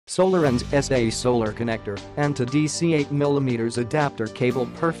SolarEnz SAE Solar Connector and to DC8mm adapter cable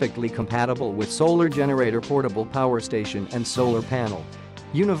perfectly compatible with solar generator portable power station and solar panel.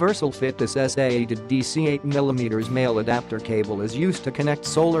 Universal Fit This SAE to DC8mm Male adapter cable is used to connect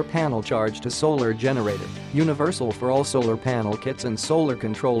solar panel charge to solar generator, universal for all solar panel kits and solar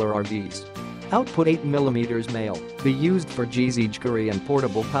controller RVs. Output 8mm Male, be used for Jckery and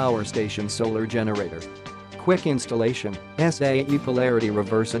portable power station solar generator. Quick installation, SAE Polarity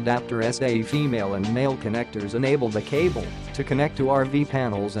reverse adapter SAE female and male connectors enable the cable to connect to RV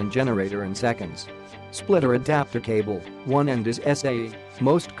panels and generator in seconds. Splitter adapter cable, one end is SAE,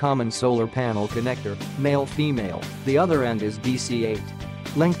 most common solar panel connector, male-female, the other end is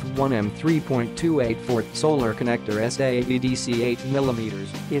DC8. Length 1 3.284 Solar Connector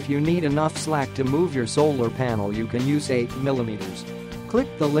SAE-DC8mm. If you need enough slack to move your solar panel you can use 8mm. Click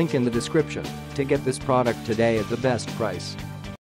the link in the description to get this product today at the best price.